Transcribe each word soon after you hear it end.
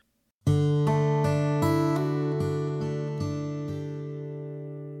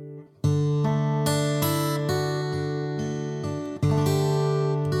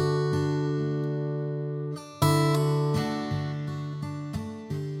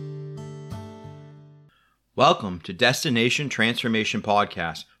Welcome to Destination Transformation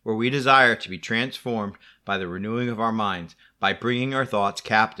Podcast, where we desire to be transformed by the renewing of our minds by bringing our thoughts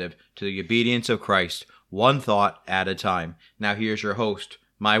captive to the obedience of Christ, one thought at a time. Now here's your host,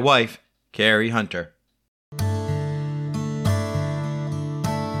 my wife, Carrie Hunter.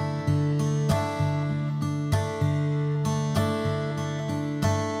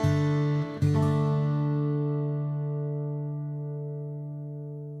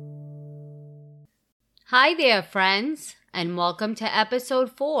 Hi there, friends, and welcome to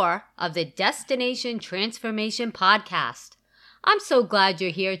episode 4 of the Destination Transformation Podcast. I'm so glad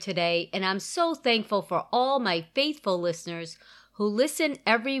you're here today, and I'm so thankful for all my faithful listeners who listen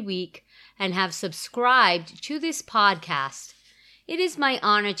every week and have subscribed to this podcast. It is my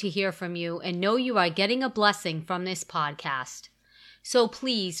honor to hear from you and know you are getting a blessing from this podcast. So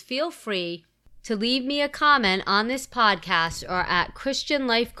please feel free to leave me a comment on this podcast or at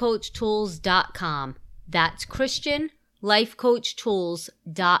ChristianLifeCoachTools.com. That's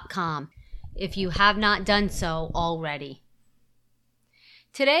ChristianLifeCoachTools.com if you have not done so already.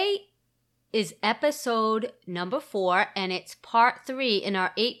 Today is episode number 4, and it's part 3 in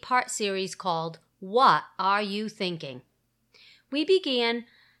our 8-part series called What Are You Thinking? We began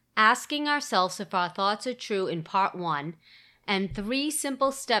asking ourselves if our thoughts are true in part 1, and 3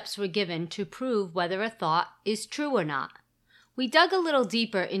 simple steps were given to prove whether a thought is true or not. We dug a little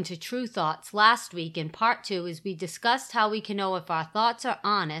deeper into true thoughts last week in part 2 as we discussed how we can know if our thoughts are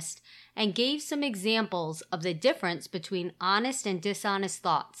honest and gave some examples of the difference between honest and dishonest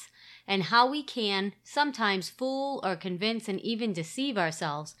thoughts and how we can sometimes fool or convince and even deceive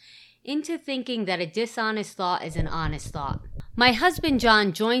ourselves into thinking that a dishonest thought is an honest thought. My husband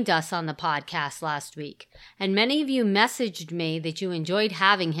John joined us on the podcast last week, and many of you messaged me that you enjoyed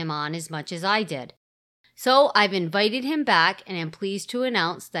having him on as much as I did. So I've invited him back and am pleased to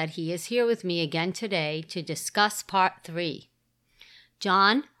announce that he is here with me again today to discuss part 3.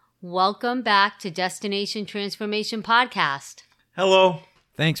 John, welcome back to Destination Transformation Podcast. Hello.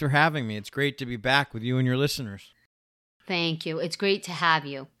 Thanks for having me. It's great to be back with you and your listeners. Thank you. It's great to have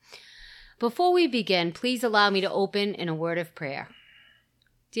you. Before we begin, please allow me to open in a word of prayer.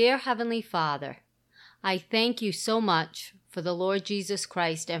 Dear Heavenly Father, I thank you so much for the Lord Jesus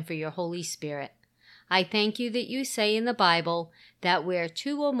Christ and for your Holy Spirit. I thank you that you say in the Bible that where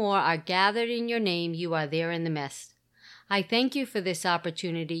 2 or more are gathered in your name, you are there in the midst. I thank you for this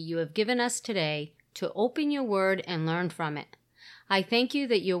opportunity you have given us today to open your word and learn from it. I thank you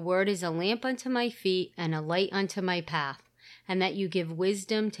that your word is a lamp unto my feet and a light unto my path, and that you give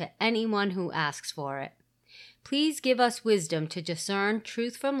wisdom to anyone who asks for it. Please give us wisdom to discern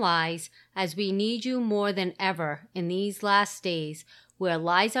truth from lies, as we need you more than ever in these last days, where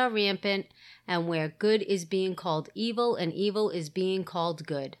lies are rampant and where good is being called evil and evil is being called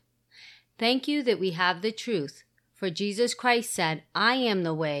good. Thank you that we have the truth, for Jesus Christ said, I am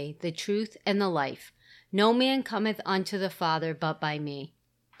the way, the truth, and the life. No man cometh unto the Father but by me.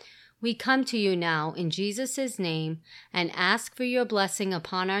 We come to you now in Jesus' name and ask for your blessing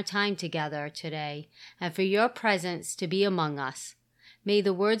upon our time together today and for your presence to be among us. May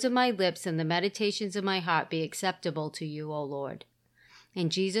the words of my lips and the meditations of my heart be acceptable to you, O Lord. In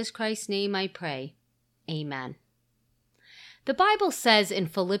Jesus Christ's name I pray. Amen. The Bible says in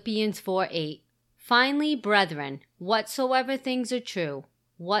Philippians 4:8, Finally, brethren, whatsoever things are true,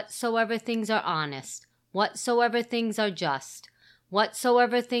 whatsoever things are honest, whatsoever things are just,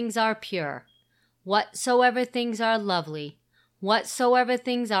 whatsoever things are pure, whatsoever things are lovely, whatsoever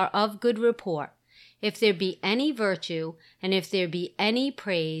things are of good report, if there be any virtue, and if there be any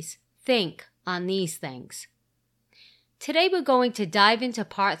praise, think on these things. Today we're going to dive into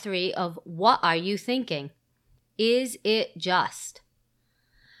part 3 of What Are You Thinking? Is it just?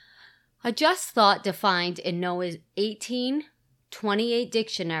 A just thought defined in Noah's 1828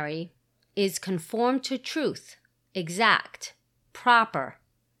 dictionary is conform to truth, exact, proper,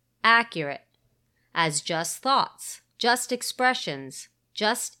 accurate, as just thoughts, just expressions,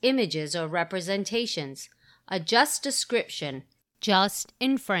 just images or representations, a just description, just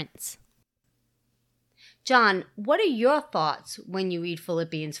inference. John, what are your thoughts when you read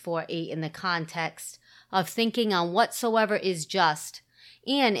Philippians 4:8 in the context of thinking on whatsoever is just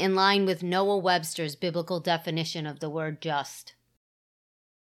and in line with Noah Webster's biblical definition of the word just?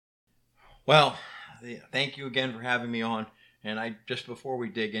 Well, thank you again for having me on. And just before we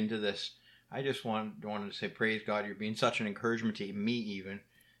dig into this, I just wanted to say, praise God, you're being such an encouragement to me, even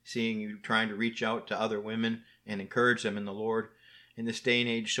seeing you trying to reach out to other women and encourage them in the Lord. In this day and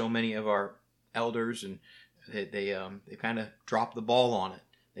age, so many of our elders and they kind of drop the ball on it.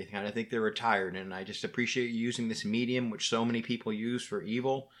 They kind of think they're retired, and I just appreciate you using this medium, which so many people use for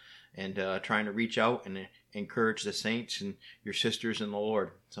evil, and trying to reach out and encourage the saints and your sisters in the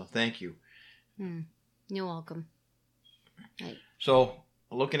Lord. So thank you. You're welcome. Right. So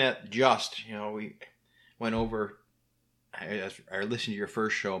looking at just, we went over, I listened to your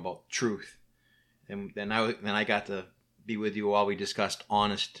first show about truth. And then I got to be with you while we discussed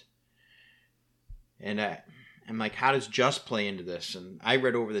honest. And I'm like, how does just play into this? And I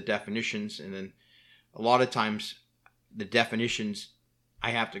read over the definitions, and then a lot of times the definitions, I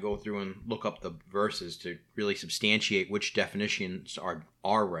have to go through and look up the verses to really substantiate which definitions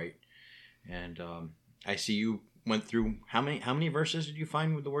are right. And I see you went through, how many verses did you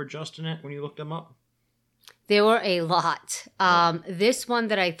find with the word just in it when you looked them up? There were a lot. This one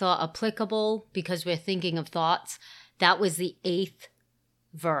that I thought applicable, because we're thinking of thoughts, that was the 8th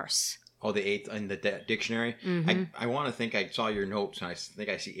verse. Oh, the 8th in the dictionary? Mm-hmm. I want to think I saw your notes, and I think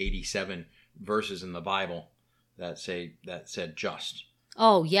I see 87 verses in the Bible that said just.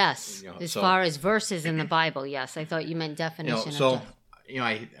 Oh, yes. Far as verses in the Bible, yes. I thought you meant definition of just.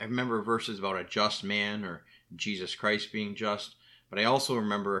 I remember verses about a just man or Jesus Christ being just, but I also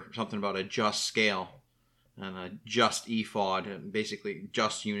remember something about a just scale and a just ephod, and basically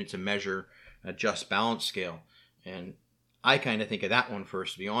just units of measure, a just balance scale. And I kind of think of that one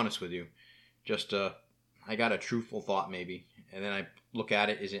first, to be honest with you. Just I got a truthful thought maybe, and then I look at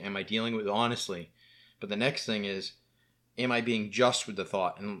it, am I dealing with it honestly? But the next thing is, am I being just with the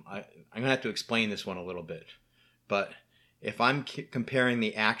thought? And I'm going to have to explain this one a little bit. But if I'm comparing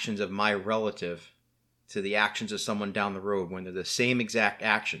the actions of my relative to the actions of someone down the road when they're the same exact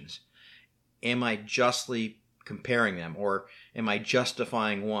actions, am I justly comparing them, or am I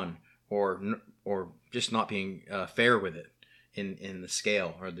justifying one, or just not being fair with it in the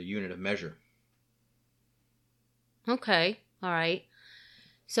scale or the unit of measure? Okay, all right.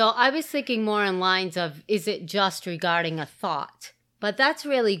 So I was thinking more in lines of, is it just regarding a thought? But that's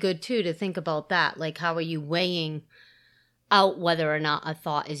really good too, to think about that. Like, how are you weighing out whether or not a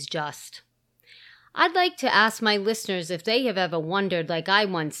thought is just? I'd like to ask my listeners if they have ever wondered, like I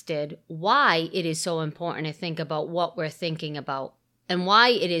once did, why it is so important to think about what we're thinking about, and why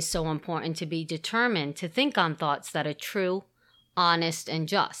it is so important to be determined to think on thoughts that are true, honest, and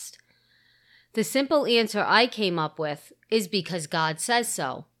just. The simple answer I came up with is because God says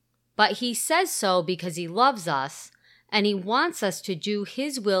so. But He says so because He loves us, and He wants us to do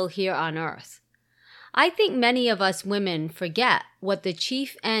His will here on earth. I think many of us women forget what the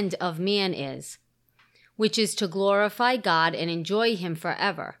chief end of man is, which is to glorify God and enjoy Him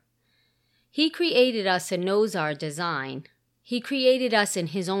forever. He created us and knows our design. He created us in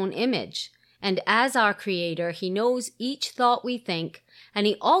His own image, and as our Creator, He knows each thought we think, and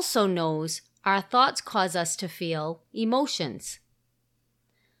He also knows our thoughts cause us to feel emotions.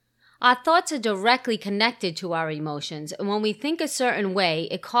 Our thoughts are directly connected to our emotions, and when we think a certain way,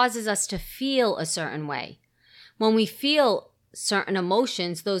 it causes us to feel a certain way. When we feel certain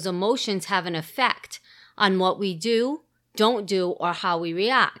emotions, those emotions have an effect on what we do, don't do, or how we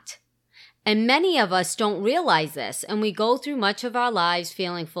react. And many of us don't realize this, and we go through much of our lives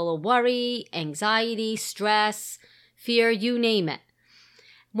feeling full of worry, anxiety, stress, fear, you name it.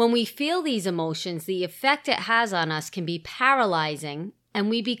 When we feel these emotions, the effect it has on us can be paralyzing, and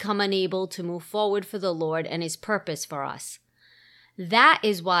we become unable to move forward for the Lord and His purpose for us. That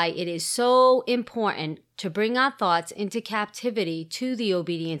is why it is so important to bring our thoughts into captivity to the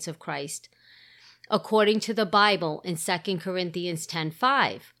obedience of Christ, according to the Bible in 2 Corinthians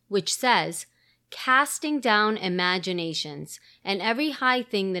 10:5, which says, "Casting down imaginations and every high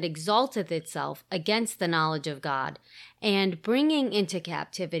thing that exalteth itself against the knowledge of God, and bringing into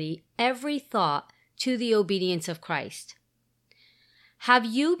captivity every thought to the obedience of Christ." Have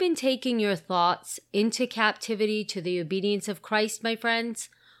you been taking your thoughts into captivity to the obedience of Christ, my friends?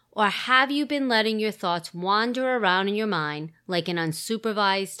 Or have you been letting your thoughts wander around in your mind like an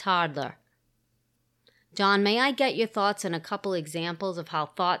unsupervised toddler? John, may I get your thoughts on a couple examples of how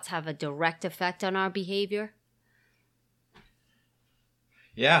thoughts have a direct effect on our behavior?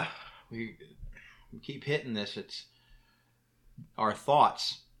 Yeah, we keep hitting this. It's our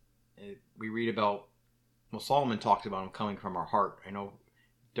thoughts. We read about, Solomon talks about them coming from our heart. I know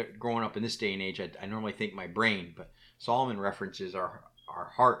growing up in this day and age, I normally think my brain, but Solomon references our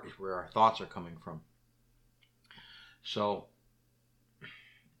heart is where our thoughts are coming from. So,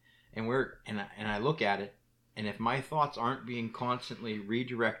 and I look at it, and if my thoughts aren't being constantly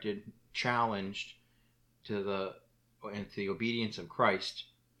redirected, challenged to the obedience of Christ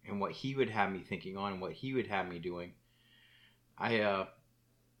and what He would have me thinking on and what He would have me doing, I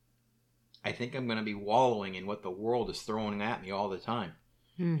think I'm going to be wallowing in what the world is throwing at me all the time.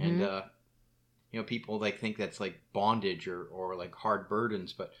 Mm-hmm. And people think that's like bondage or like hard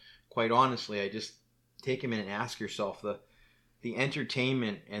burdens, but quite honestly, take a minute and ask yourself the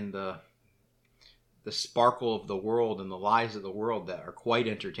entertainment and the sparkle of the world and the lies of the world that are quite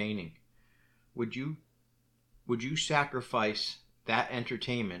entertaining. Would you sacrifice that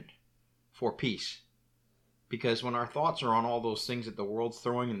entertainment for peace? Because when our thoughts are on all those things that the world's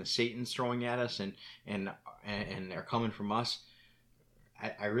throwing and the Satan's throwing at us and they're coming from us,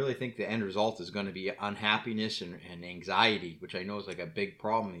 I really think the end result is going to be unhappiness and anxiety, which I know is like a big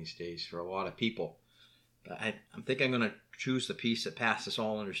problem these days for a lot of people. But I think I'm going to choose the peace that passes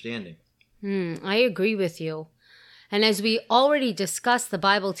all understanding. I agree with you. And as we already discussed, the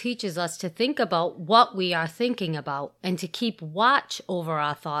Bible teaches us to think about what we are thinking about and to keep watch over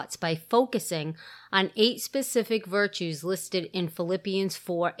our thoughts by focusing on 8 specific virtues listed in Philippians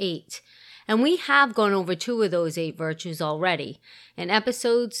 4:8. And we have gone over 2 of those 8 virtues already in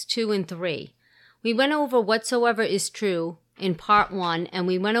episodes 2 and 3. We went over whatsoever is true in part 1, and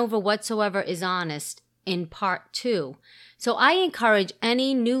we went over whatsoever is honest in part 2. So I encourage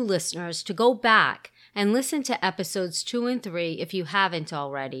any new listeners to go back and listen to episodes 2 and 3 if you haven't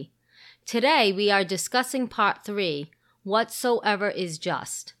already. Today we are discussing part 3, whatsoever is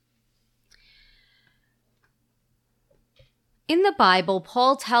just. In the Bible,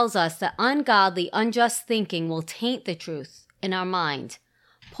 Paul tells us that ungodly, unjust thinking will taint the truth in our mind.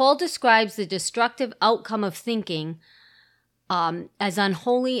 Paul describes the destructive outcome of thinking as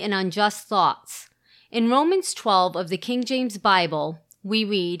unholy and unjust thoughts. In Romans 12 of the King James Bible, we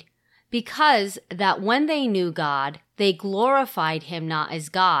read, "Because that when they knew God, they glorified him not as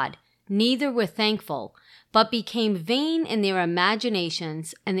God, neither were thankful, but became vain in their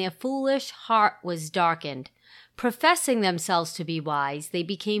imaginations, and their foolish heart was darkened. Professing themselves to be wise, they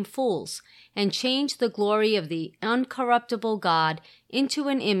became fools, and changed the glory of the uncorruptible God into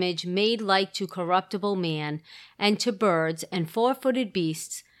an image made like to corruptible man, and to birds, and four-footed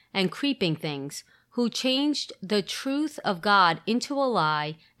beasts, and creeping things, who changed the truth of God into a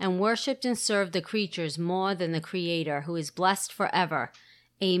lie, and worshipped and served the creatures more than the Creator, who is blessed forever.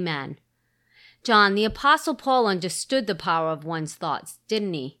 Amen." John, the Apostle Paul understood the power of one's thoughts,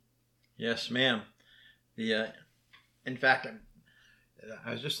 didn't he? Yes, ma'am. In fact,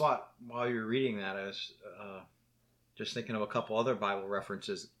 I was just thought while you were reading that, I was just thinking of a couple other Bible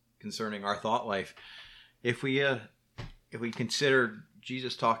references concerning our thought life. If we consider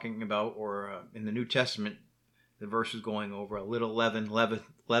Jesus talking about, or in the New Testament, the verses going over a little leaven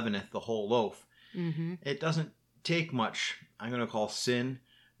leaveneth the whole loaf. Mm-hmm. It doesn't take much, I'm going to call sin,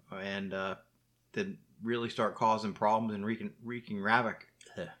 and to really start causing problems and wreaking havoc.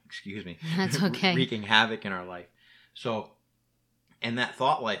 Excuse me. That's okay. Wreaking havoc in our life. So, and that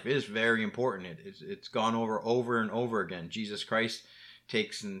thought life is very important. It's gone over and over again. Jesus Christ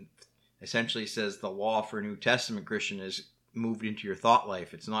takes and essentially says the law for a New Testament Christian is moved into your thought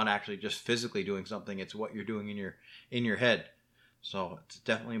life. It's not actually just physically doing something, it's what you're doing in your head. So it's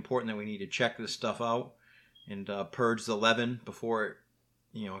definitely important that we need to check this stuff out and purge the leaven before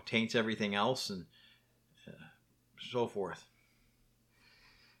it taints everything else, and so forth.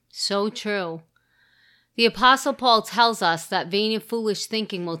 So true. The Apostle Paul tells us that vain and foolish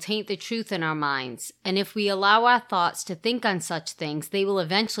thinking will taint the truth in our minds, and if we allow our thoughts to think on such things, they will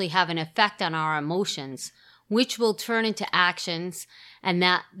eventually have an effect on our emotions, which will turn into actions, and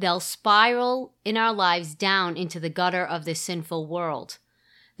that they'll spiral in our lives down into the gutter of this sinful world.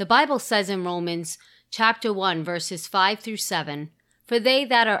 The Bible says in Romans chapter 1, verses 5 through 7, "For they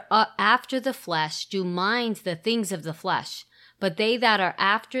that are after the flesh do mind the things of the flesh, but they that are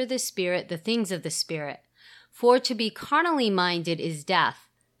after the Spirit, the things of the Spirit. For to be carnally minded is death,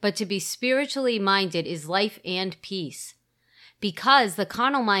 but to be spiritually minded is life and peace. Because the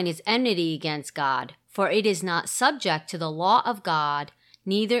carnal mind is enmity against God, for it is not subject to the law of God,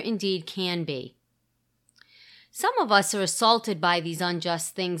 neither indeed can be." Some of us are assaulted by these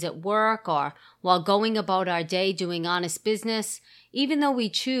unjust things at work or while going about our day doing honest business, even though we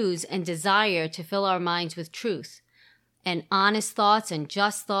choose and desire to fill our minds with truth and honest thoughts and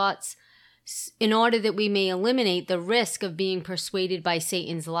just thoughts, in order that we may eliminate the risk of being persuaded by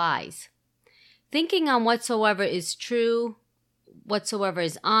Satan's lies. Thinking on whatsoever is true, whatsoever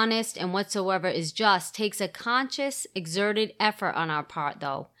is honest, and whatsoever is just takes a conscious, exerted effort on our part,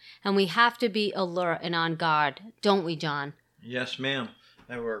 though, and we have to be alert and on guard, don't we, John? Yes, ma'am.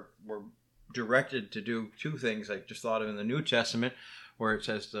 And we're directed to do 2 things. I just thought of in the New Testament, where it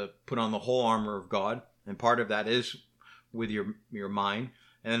says to put on the whole armor of God, and part of that is with your mind.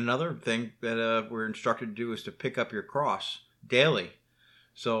 And another thing that we're instructed to do is to pick up your cross daily.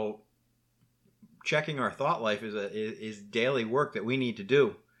 So checking our thought life is daily work that we need to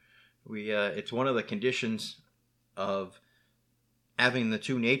do. It's one of the conditions of having the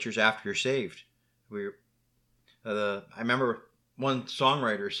 2 natures after you're saved. I remember one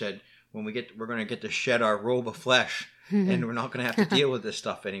songwriter said, we're going to get to shed our robe of flesh, and we're not going to have to deal with this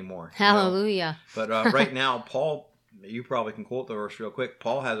stuff anymore. Hallelujah. But right now, Paul, you probably can quote the verse real quick.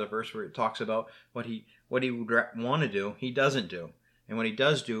 Paul has a verse where it talks about what he would want to do, he doesn't do. And what he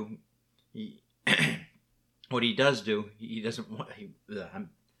does do, he doesn't want.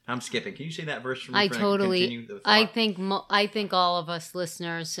 I'm skipping. Can you say that verse for me? I think all of us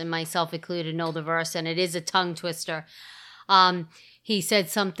listeners, and myself included, know the verse, and it is a tongue twister. He said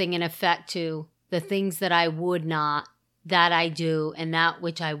something in effect to, the things that I would not, that I do, and that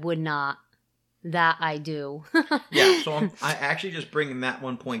which I would not, that I do. Yeah, so I actually just bringing that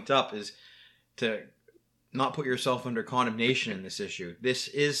one point up is to not put yourself under condemnation in this issue. This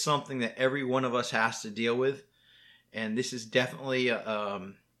is something that every one of us has to deal with, and this is definitely a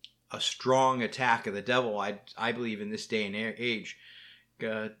strong attack of the devil, I believe, in this day and age.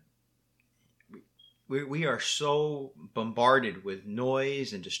 We are so bombarded with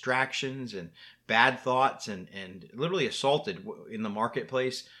noise and distractions and bad thoughts and literally assaulted in the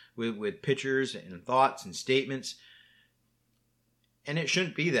marketplace with pictures and thoughts and statements. And it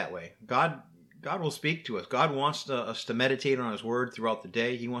shouldn't be that way. God will speak to us. God wants us to meditate on His Word throughout the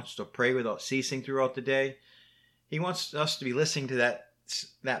day. He wants us to pray without ceasing throughout the day. He wants us to be listening to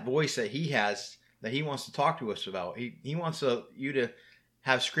that voice that He has, that He wants to talk to us about. He wants you to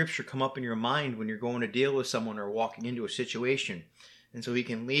have Scripture come up in your mind when you're going to deal with someone or walking into a situation. And so He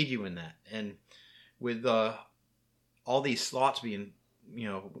can lead you in that. And with all these thoughts being,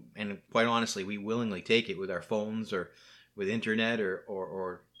 and quite honestly, we willingly take it with our phones or with internet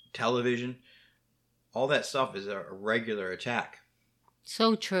or television. All that stuff is a regular attack.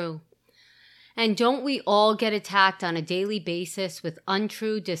 So true. And don't we all get attacked on a daily basis with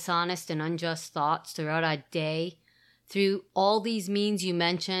untrue, dishonest, and unjust thoughts throughout our day, through all these means you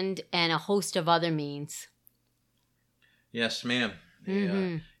mentioned and a host of other means? Yes, ma'am.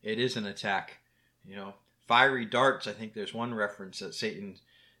 Mm-hmm. It is an attack. Fiery darts, I think there's one reference that Satan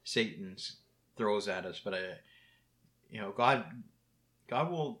throws at us. But,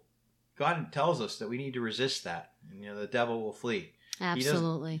 God tells us that we need to resist that. And, the devil will flee.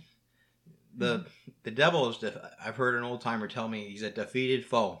 Absolutely. The devil is, I've heard an old timer tell me, he's a defeated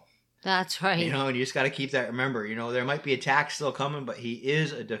foe. That's right. And you just got to keep that. Remember, there might be attacks still coming, but he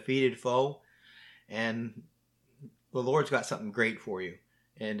is a defeated foe, and the Lord's got something great for you,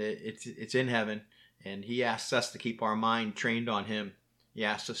 and it's in heaven, and He asks us to keep our mind trained on Him. He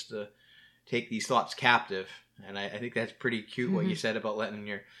asks us to take these thoughts captive, and I think that's pretty cute what you said about letting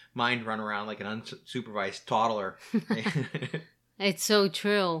your mind run around like an unsupervised toddler. It's so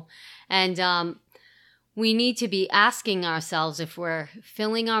true. And we need to be asking ourselves if we're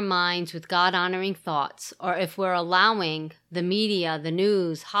filling our minds with God-honoring thoughts, or if we're allowing the media, the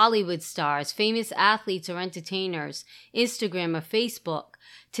news, Hollywood stars, famous athletes or entertainers, Instagram or Facebook,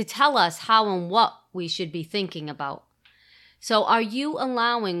 to tell us how and what we should be thinking about. So are you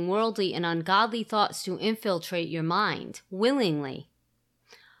allowing worldly and ungodly thoughts to infiltrate your mind willingly?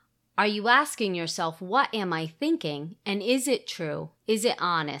 Are you asking yourself, what am I thinking? And is it true? Is it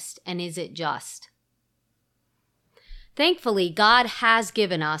honest? And is it just? Thankfully, God has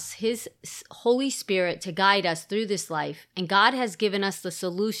given us His Holy Spirit to guide us through this life, and God has given us the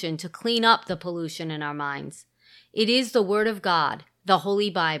solution to clean up the pollution in our minds. It is the Word of God, the Holy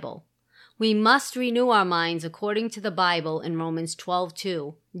Bible. We must renew our minds according to the Bible in Romans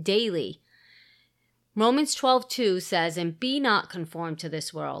 12:2 daily. Romans 12:2 says, "And be not conformed to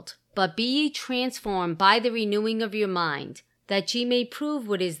this world, but be ye transformed by the renewing of your mind, that ye may prove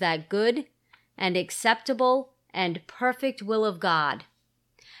what is that good and acceptable and perfect will of God."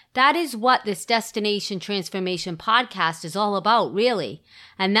 That is what this Destination Transformation podcast is all about, really.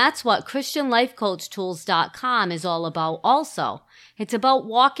 And that's what ChristianLifeCoachTools.com is all about also. It's about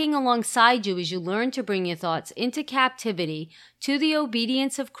walking alongside you as you learn to bring your thoughts into captivity to the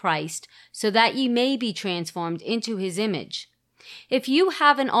obedience of Christ, so that ye may be transformed into His image. If you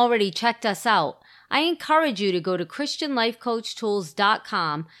haven't already checked us out, I encourage you to go to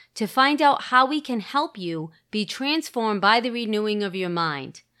ChristianLifeCoachTools.com to find out how we can help you be transformed by the renewing of your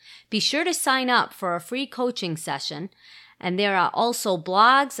mind. Be sure to sign up for a free coaching session, and there are also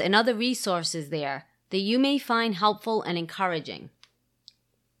blogs and other resources there that you may find helpful and encouraging.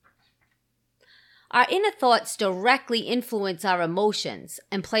 Our inner thoughts directly influence our emotions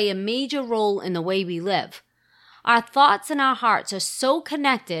and play a major role in the way we live. Our thoughts and our hearts are so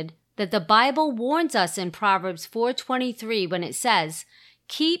connected that the Bible warns us in Proverbs 4:23 when it says,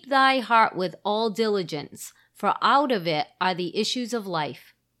 "Keep thy heart with all diligence, for out of it are the issues of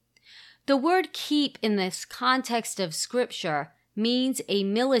life." The word keep in this context of Scripture means a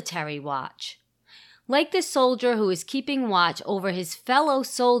military watch. like the soldier who is keeping watch over his fellow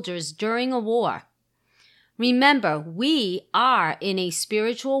soldiers during a war. Remember, we are in a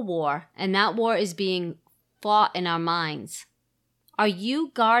spiritual war, and that war is being fought in our minds. Are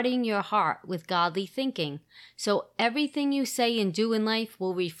you guarding your heart with godly thinking, so everything you say and do in life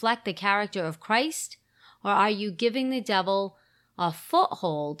will reflect the character of Christ? Or are you giving the devil a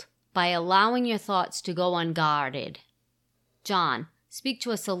foothold by allowing your thoughts to go unguarded? John, speak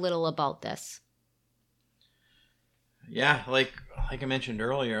to us a little about this. Yeah, like I mentioned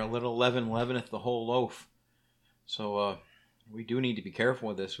earlier, a little leaven leaveneth the whole loaf. So we do need to be careful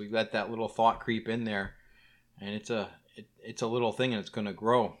with this. We've let that little thought creep in there, and it's a little thing, and it's going to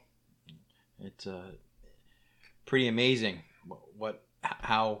grow. It's pretty amazing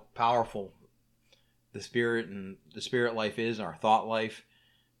how powerful the spirit life is, our thought life,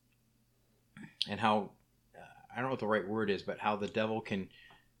 and how I don't know what the right word is, but how the devil can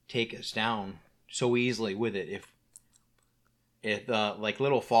take us down so easily with it if like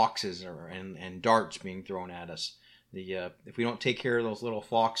little foxes and darts being thrown at us. If we don't take care of those little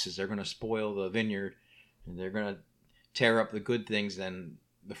foxes, they're going to spoil the vineyard, and they're going to tear up the good things. Then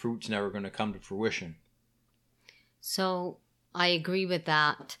the fruit's never going to come to fruition. So I agree with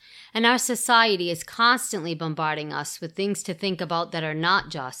that. And our society is constantly bombarding us with things to think about that are not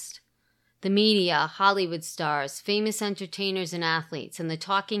just. The media, Hollywood stars, famous entertainers and athletes, and the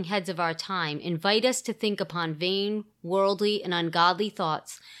talking heads of our time invite us to think upon vain, worldly, and ungodly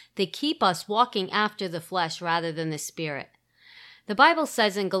thoughts that keep us walking after the flesh rather than the spirit. The Bible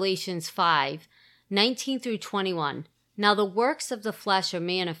says in Galatians 5:19 through 21, "Now the works of the flesh are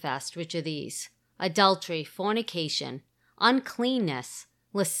manifest, which are these: adultery, fornication, uncleanness,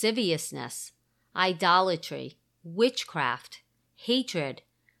 lasciviousness, idolatry, witchcraft, hatred,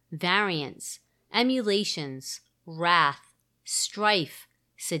 variance, emulations, wrath, strife,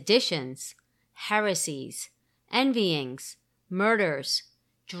 seditions, heresies, envyings, murders,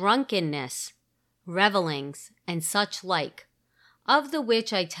 drunkenness, revelings, and such like, of the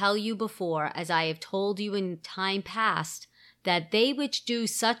which I tell you before, as I have told you in time past, that they which do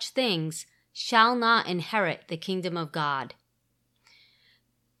such things shall not inherit the kingdom of God."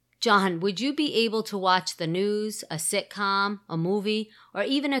 John, would you be able to watch the news, a sitcom, a movie, or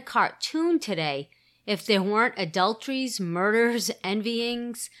even a cartoon today if there weren't adulteries, murders,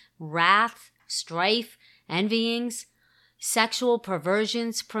 envyings, wrath, strife, envyings, sexual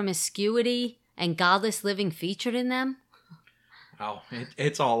perversions, promiscuity, and godless living featured in them? Oh,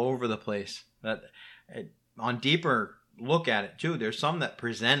 it's all over the place. On deeper look at it too, there's some that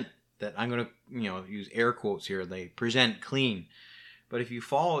present, that I'm going to use air quotes here, they present clean. But if you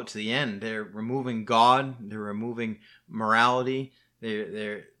follow it to the end, they're removing God, they're removing morality.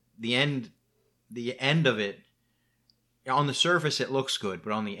 They're the end of it. On the surface, it looks good,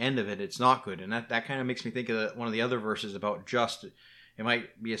 but on the end of it, it's not good. And that kind of makes me think of one of the other verses about just. It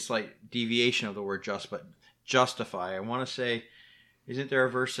might be a slight deviation of the word just, but justify. I want to say, isn't there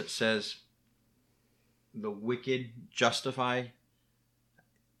a verse that says, "The wicked justify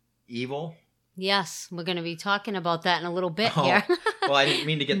evil"? Yes, we're going to be talking about that in a little bit here. Well, I didn't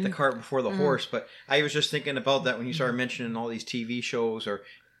mean to get the cart before the horse, but I was just thinking about that when you started mentioning all these TV shows or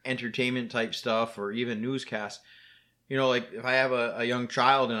entertainment type stuff or even newscasts. Like if I have a young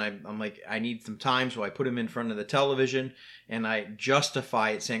child and I'm like, I need some time, so I put him in front of the television and I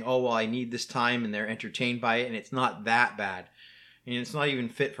justify it saying, oh, well, I need this time, and they're entertained by it, and it's not that bad. And it's not even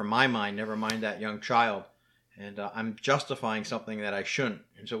fit for my mind, never mind that young child. And I'm justifying something that I shouldn't.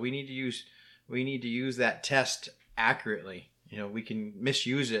 And so we need to use that test accurately. We can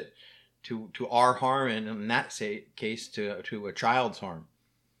misuse it to our harm, and in that case, to a child's harm.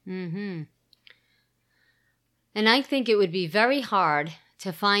 Mm-hmm. And I think it would be very hard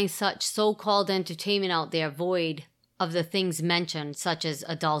to find such so-called entertainment out there void of the things mentioned, such as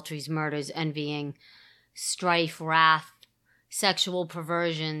adulteries, murders, envying, strife, wrath, sexual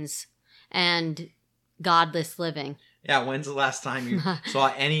perversions, and godless living. Yeah, when's the last time you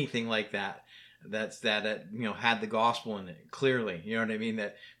saw anything like that? That had the gospel in it clearly. You know what I mean?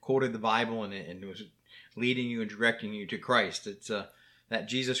 That quoted the Bible in it and was leading you and directing you to Christ. It's that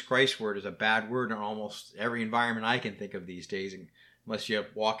Jesus Christ word is a bad word in almost every environment I can think of these days, unless you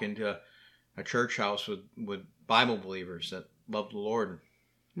walk into a church house with Bible believers that love the Lord.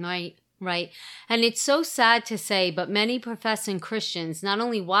 Right. And it's so sad to say, but many professing Christians not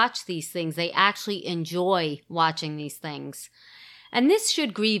only watch these things, they actually enjoy watching these things. And this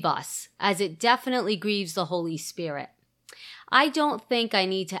should grieve us, as it definitely grieves the Holy Spirit. I don't think I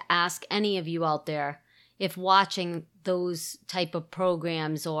need to ask any of you out there if watching those type of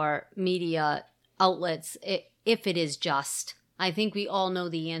programs or media outlets, if it is just. I think we all know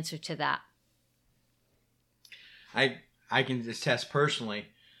the answer to that. I can attest personally.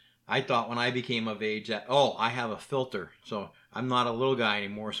 I thought when I became of age that, oh, I have a filter, so I'm not a little guy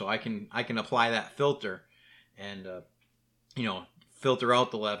anymore, so I can apply that filter, and filter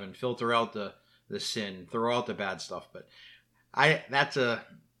out the leaven, filter out the sin, throw out the bad stuff. But I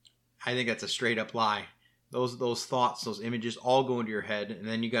think that's a straight up lie. Those thoughts, those images, all go into your head, and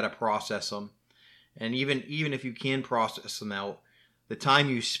then you got to process them. And even if you can process them out, the time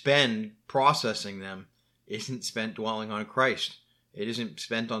you spend processing them isn't spent dwelling on Christ. It isn't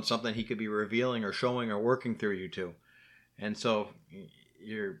spent on something He could be revealing or showing or working through you to. And so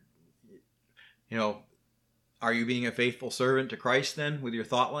are you being a faithful servant to Christ then with your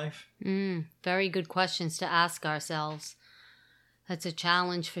thought life? Very good questions to ask ourselves. That's a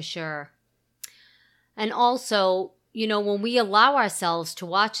challenge for sure. And also, when we allow ourselves to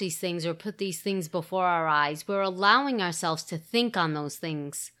watch these things or put these things before our eyes, we're allowing ourselves to think on those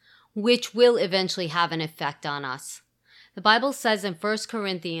things, which will eventually have an effect on us. The Bible says in 1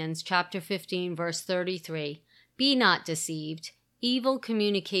 Corinthians chapter 15, verse 33, "Be not deceived. Evil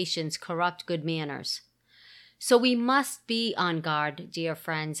communications corrupt good manners." So we must be on guard, dear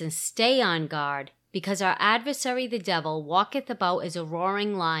friends, and stay on guard, because our adversary the devil walketh about as a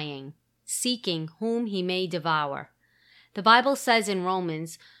roaring lion, seeking whom he may devour. The Bible says in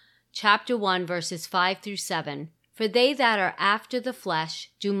Romans chapter 1, verses 5 through 7, "For they that are after the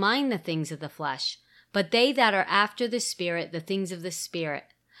flesh do mind the things of the flesh, but they that are after the Spirit, the things of the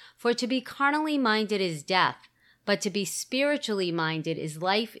Spirit. For to be carnally minded is death, but to be spiritually minded is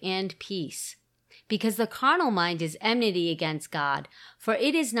life and peace. Because the carnal mind is enmity against God, for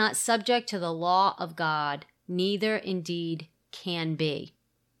it is not subject to the law of God, neither indeed can be."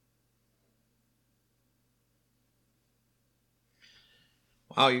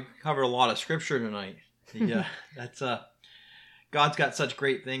 Wow, you covered a lot of scripture tonight. Yeah, that's God's got such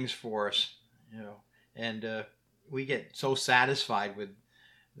great things for us, and we get so satisfied with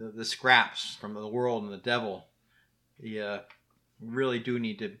the scraps from the world and the devil. We really do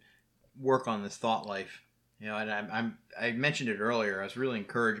need to work on this thought life, and I mentioned it earlier. I was really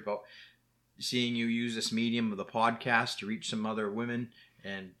encouraged about seeing you use this medium of the podcast to reach some other women,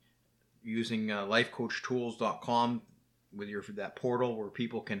 and using lifecoachtools.com with that portal where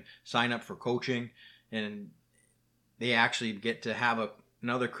people can sign up for coaching, and they actually get to have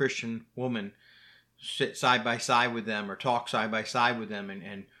another Christian woman sit side by side with them or talk side by side with them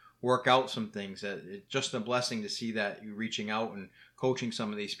and work out some things. It's just a blessing to see that you reaching out and coaching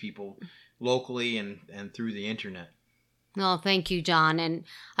some of these people locally and through the internet. Well, thank you, John. And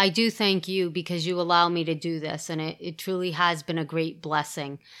I do thank you because you allow me to do this. And it truly has been a great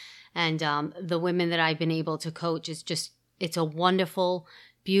blessing. And the women that I've been able to coach, it's a wonderful,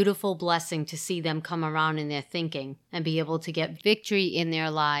 beautiful blessing to see them come around in their thinking and be able to get victory in their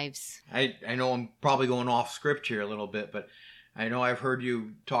lives. I know I'm probably going off script here a little bit, but I know I've heard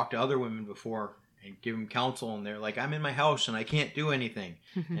you talk to other women before and give them counsel, and they're like, "I'm in my house and I can't do anything."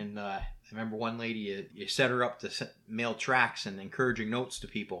 And I remember one lady, you set her up to mail tracts and encouraging notes to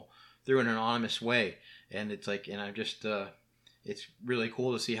people through an anonymous way. And it's like, and I'm just, it's really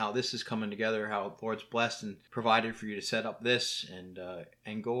cool to see how this is coming together, how the Lord's blessed and provided for you to set up this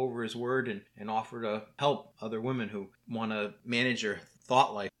and go over His Word and offer to help other women who want to manage their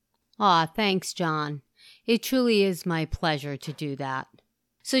thought life. Thanks, John. It truly is my pleasure to do that.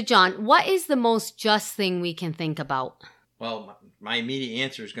 So, John, what is the most just thing we can think about? Well, my immediate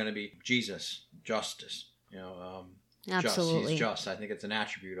answer is going to be Jesus, justice. Absolutely. He's just. I think it's an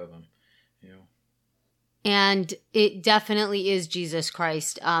attribute of Him. And it definitely is Jesus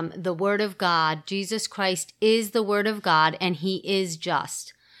Christ. The Word of God, Jesus Christ is the Word of God, and He is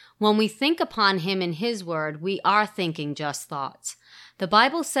just. When we think upon Him and His Word, we are thinking just thoughts. The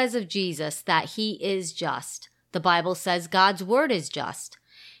Bible says of Jesus that He is just. The Bible says God's Word is just.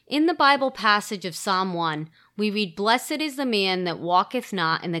 In the Bible passage of Psalm 1, we read, "Blessed is the man that walketh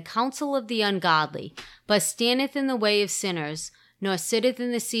not in the counsel of the ungodly, but standeth in the way of sinners, nor sitteth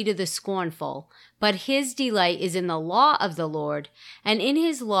in the seat of the scornful. But his delight is in the law of the Lord, and in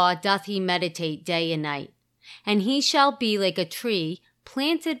his law doth he meditate day and night. And he shall be like a tree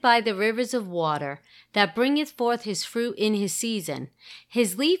planted by the rivers of water, that bringeth forth his fruit in his season.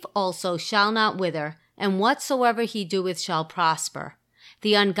 His leaf also shall not wither, and whatsoever he doeth shall prosper.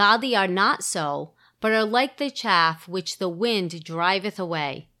 The ungodly are not so, but are like the chaff which the wind driveth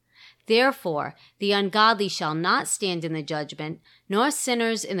away. Therefore the ungodly shall not stand in the judgment, nor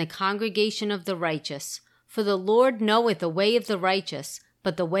sinners in the congregation of the righteous. For the Lord knoweth the way of the righteous,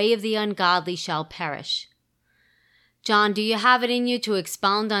 but the way of the ungodly shall perish." John, do you have it in you to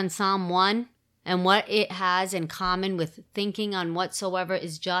expound on Psalm 1 and what it has in common with thinking on whatsoever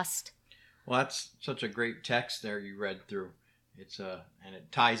is just? Well, that's such a great text there you read through. And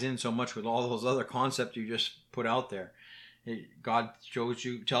it ties in so much with all those other concepts you just put out there. God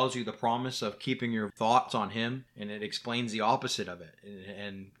tells you the promise of keeping your thoughts on Him, and it explains the opposite of it.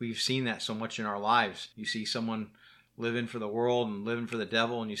 And we've seen that so much in our lives. You see someone living for the world and living for the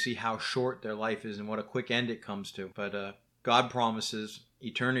devil, and you see how short their life is and what a quick end it comes to. But God promises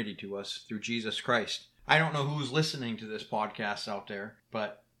eternity to us through Jesus Christ. I don't know who's listening to this podcast out there,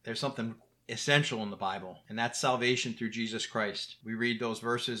 but there's something essential in the Bible, and that's salvation through Jesus Christ. We read those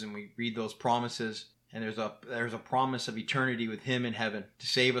verses and we read those promises, and there's a promise of eternity with Him in heaven to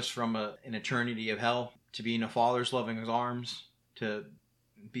save us from an eternity of hell, to be in a Father's loving arms, to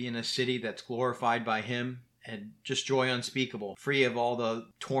be in a city that's glorified by Him, and just joy unspeakable, free of all the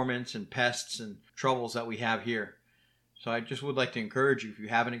torments and pests and troubles that we have here. So I just would like to encourage you, if you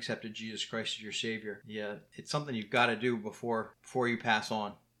haven't accepted Jesus Christ as your Savior, it's something you've got to do before you pass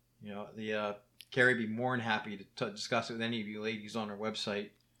on. Carrie would be more than happy to discuss it with any of you ladies on our website.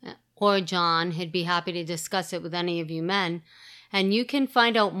 Or John, he'd be happy to discuss it with any of you men. And you can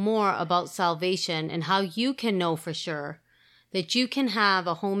find out more about salvation and how you can know for sure that you can have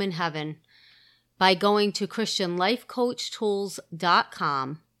a home in heaven by going to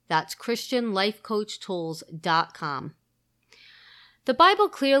ChristianLifeCoachTools.com. That's ChristianLifeCoachTools.com. The Bible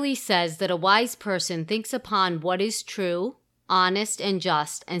clearly says that a wise person thinks upon what is true, honest, and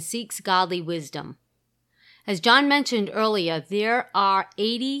just, and seeks godly wisdom. As John mentioned earlier, there are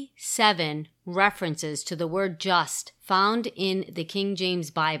 87 references to the word just found in the King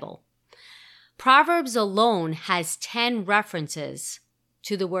James Bible. Proverbs alone has 10 references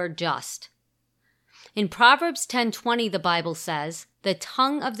to the word just. In Proverbs 10:20, the Bible says, "The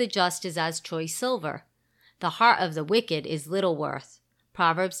tongue of the just is as choice silver. The heart of the wicked is little worth."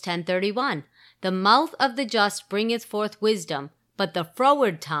 Proverbs 10:31, "The mouth of the just bringeth forth wisdom, but the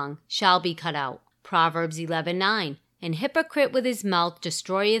froward tongue shall be cut out." Proverbs 11:9, "An hypocrite with his mouth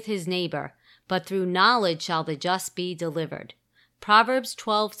destroyeth his neighbor, but through knowledge shall the just be delivered." Proverbs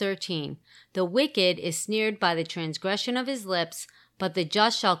 12:13, "The wicked is snared by the transgression of his lips, but the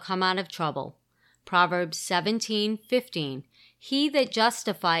just shall come out of trouble." Proverbs 17:15, "He that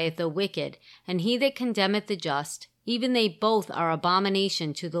justifieth the wicked, and he that condemneth the just, even they both are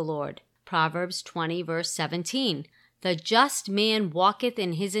abomination to the Lord." Proverbs 20, verse 17, "The just man walketh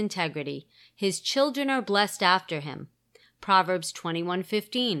in his integrity. His children are blessed after him." Proverbs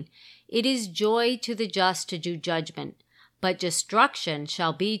 21:15, "It is joy to the just to do judgment, but destruction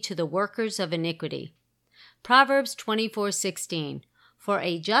shall be to the workers of iniquity." Proverbs 24:16, "For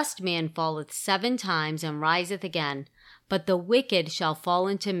a just man falleth 7 times and riseth again, but the wicked shall fall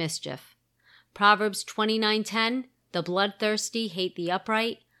into mischief." Proverbs 29:10, "The bloodthirsty hate the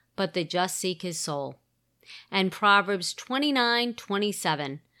upright, but the just seek his soul." And Proverbs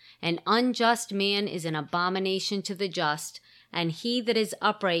 29:27, "An unjust man is an abomination to the just, and he that is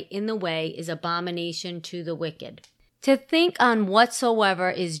upright in the way is abomination to the wicked." To think on whatsoever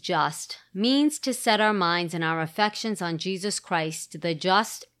is just means to set our minds and our affections on Jesus Christ, the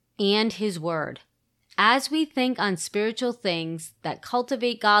just, and His Word. As we think on spiritual things that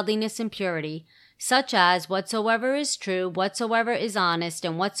cultivate godliness and purity, such as whatsoever is true, whatsoever is honest,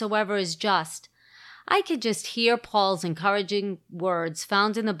 and whatsoever is just, I could just hear Paul's encouraging words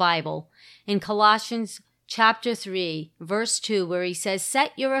found in the Bible in Colossians chapter 3, verse 2, where he says,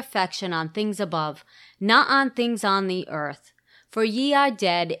 "Set your affection on things above, not on things on the earth. For ye are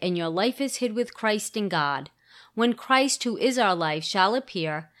dead, and your life is hid with Christ in God. When Christ, who is our life, shall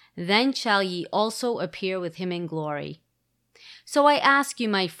appear, then shall ye also appear with him in glory." So I ask you,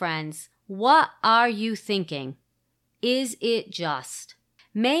 my friends, what are you thinking? Is it just?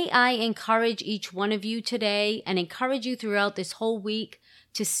 May I encourage each one of you today, and encourage you throughout this whole week,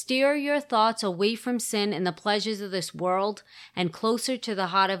 to steer your thoughts away from sin and the pleasures of this world and closer to the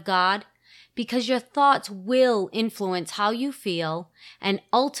heart of God, because your thoughts will influence how you feel and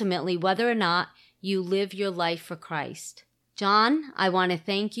ultimately whether or not you live your life for Christ. John, I want to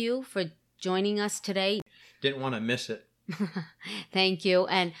thank you for joining us today. Didn't want to miss it. Thank you,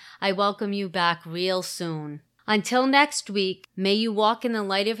 and I welcome you back real soon. Until next week, may you walk in the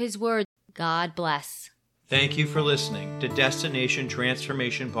light of His Word. God bless. Thank you for listening to Destination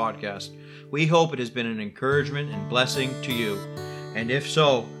Transformation Podcast. We hope it has been an encouragement and blessing to you. And if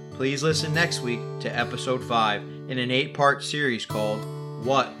so, please listen next week to episode 5 in an 8-part series called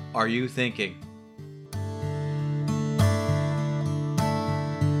What Are You Thinking?